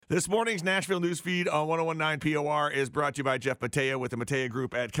This morning's Nashville Newsfeed on 1019 POR is brought to you by Jeff Matea with the Matea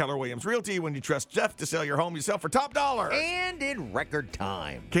Group at Keller Williams Realty. When you trust Jeff to sell your home, you sell for top dollar. And in record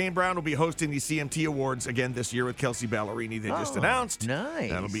time. Kane Brown will be hosting the CMT Awards again this year with Kelsey Ballerini. They just announced. Nice.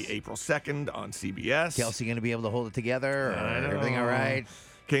 That'll be April 2nd on CBS. Kelsey going to be able to hold it together? Everything all right?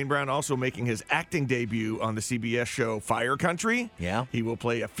 Kane Brown also making his acting debut on the CBS show Fire Country. Yeah. He will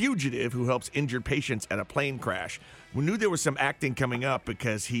play a fugitive who helps injured patients at a plane crash. We knew there was some acting coming up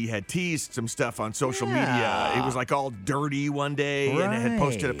because he had teased some stuff on social media. He was like all dirty one day and had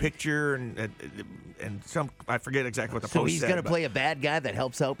posted a picture and some, I forget exactly what the post said. So he's going to play a bad guy that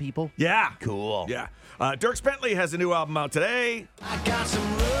helps out people? Yeah. Cool. Yeah. Dierks Bentley has a new album out today. I got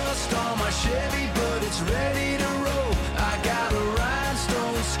some rust on my Chevy, but it's ready to roll. I got a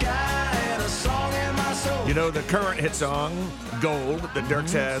rhinestone sky and a song in my soul. You know, the current hit song, Gold, that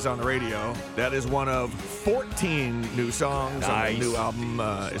Dierks has on the radio, that is one of 14 new songs on the new album.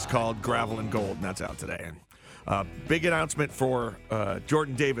 It's called Gravel and Gold, and that's out today. Big announcement for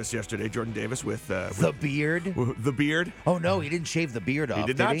Jordan Davis yesterday. Jordan Davis with The beard? The beard. Oh, no, he didn't shave the beard off,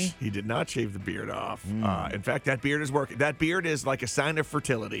 He did not shave the beard off. In fact, that beard is working. That beard is like a sign of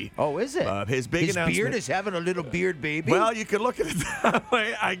fertility. Oh, is it? His announcement. Beard is having a little beard baby? Well, you could look at it that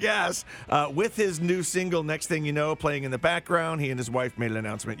way, I guess. With his new single, Next Thing You Know, playing in the background, he and his wife made an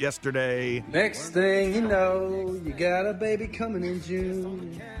announcement yesterday. Next thing you know, you got a baby coming in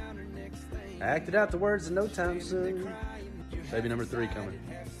June. I acted out the words in no time soon. Baby number 3 coming.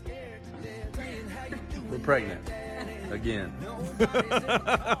 We're pregnant. Again.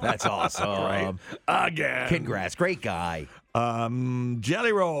 That's awesome. Right. Again. Congrats. Great guy.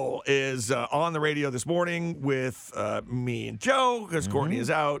 Jelly Roll is on the radio this morning with me and Joe because Courtney is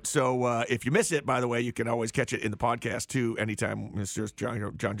out. So if you miss it, by the way, you can always catch it in the podcast too anytime. It's just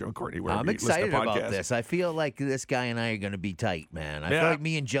John, Joe, and Courtney. I'm excited about this. I feel like this guy and I are going to be tight, man. I feel like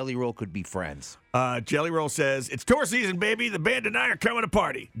me and Jelly Roll could be friends. Jelly Roll says, it's tour season, baby. The band and I are coming to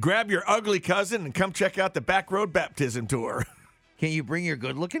party. Grab your ugly cousin and come check out the Back Road Baptism Tour. Can you bring your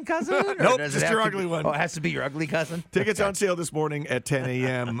good-looking cousin? Nope, just your ugly one. Oh, it has to be your ugly cousin? Tickets on sale this morning at 10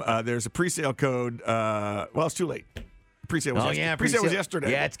 a.m. There's a pre-sale code. Well, it's too late. Pre-sale was, pre-sale was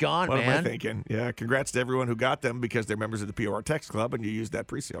yesterday. Yeah, it's gone, what man. What am I thinking? Yeah, congrats to everyone who got them because they're members of the POR Text Club and you used that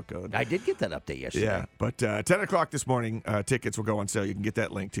pre-sale code. I did get that update yesterday. Yeah, but 10 o'clock this morning, tickets will go on sale. You can get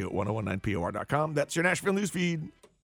that link to at 1019por.com. That's your Nashville Newsfeed.